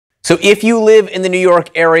So if you live in the New York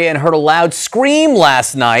area and heard a loud scream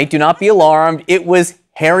last night, do not be alarmed. It was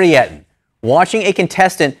Harry Enten watching a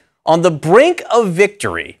contestant on the brink of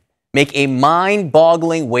victory make a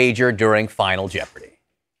mind-boggling wager during Final Jeopardy.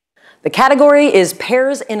 The category is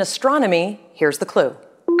pairs in astronomy. Here's the clue.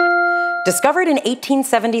 Discovered in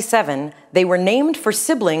 1877, they were named for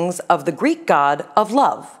siblings of the Greek god of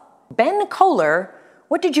love. Ben Keilar,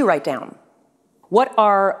 what did you write down? What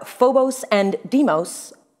are Phobos and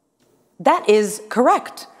Deimos? That is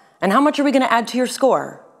correct. And how much are we going to add to your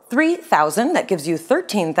score? 3,000. That gives you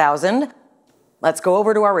 13,000. Let's go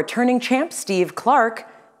over to our returning champ, Steve Clark.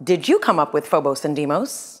 Did you come up with Phobos and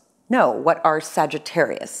Deimos? No. What are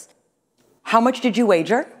Sagittarius? How much did you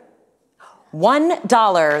wager?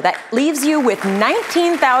 $1. That leaves you with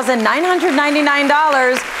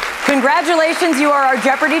 $19,999. Congratulations, you are our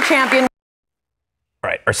Jeopardy champion.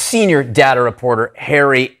 All right, our senior data reporter,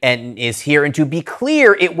 Harry Enten, is here. And to be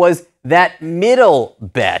clear, it was that middle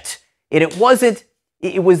bet. And it was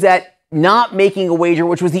that not making a wager,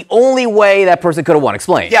 which was the only way that person could have won.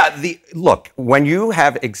 Explain. Yeah, look, when you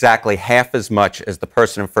have exactly half as much as the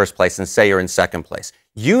person in first place and say you're in second place,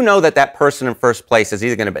 you know that person in first place is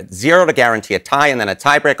either going to bet $0 to guarantee a tie and then a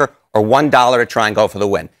tiebreaker, or $1 to try and go for the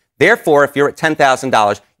win. Therefore, if you're at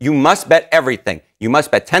 $10,000, you must bet everything. You must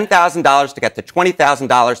bet $10,000 to get to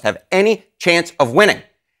 $20,000 to have any chance of winning.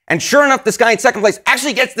 And sure enough, this guy in second place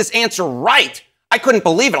actually gets this answer right. I couldn't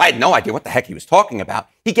believe it. I had no idea what the heck he was talking about.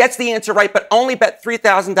 He gets the answer right, but only bet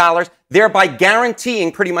 $3,000, thereby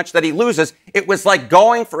guaranteeing pretty much that he loses. It was like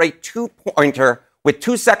going for a two-pointer with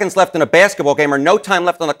 2 seconds left in a basketball game or no time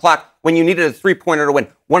left on the clock when you needed a three-pointer to win.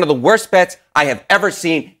 One of the worst bets I have ever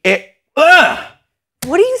seen.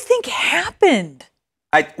 What do you think happened?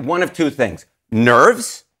 One of two things.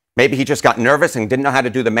 Nerves. Maybe he just got nervous and didn't know how to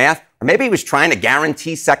do the math. Or maybe he was trying to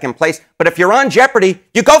guarantee second place. But if you're on Jeopardy,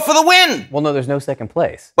 you go for the win. Well, no, there's no second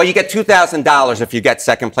place. Well, you get $2,000 if you get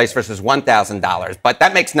second place versus $1,000. But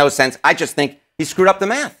that makes no sense. I just think he screwed up the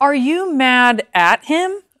math. Are you mad at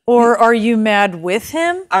him or are you mad with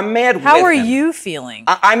him? I'm mad with him. How are you feeling?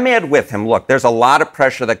 I'm mad with him. Look, there's a lot of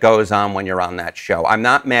pressure that goes on when you're on that show. I'm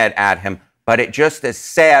not mad at him. But it just is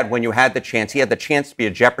sad when you had the chance. He had the chance to be a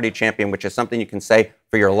Jeopardy champion, which is something you can say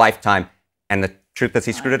for your lifetime. And the truth is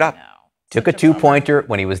he screwed it up. Took a two-pointer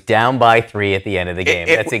when he was down by 3 at the end of the game.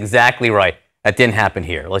 That's exactly right. That didn't happen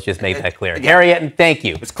here. Let's just make that clear. Harry Enten, thank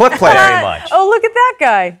you. It's clip play very much. Oh, look at that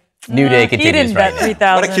guy. New day continues. He didn't bet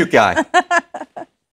 3,000. What a cute guy.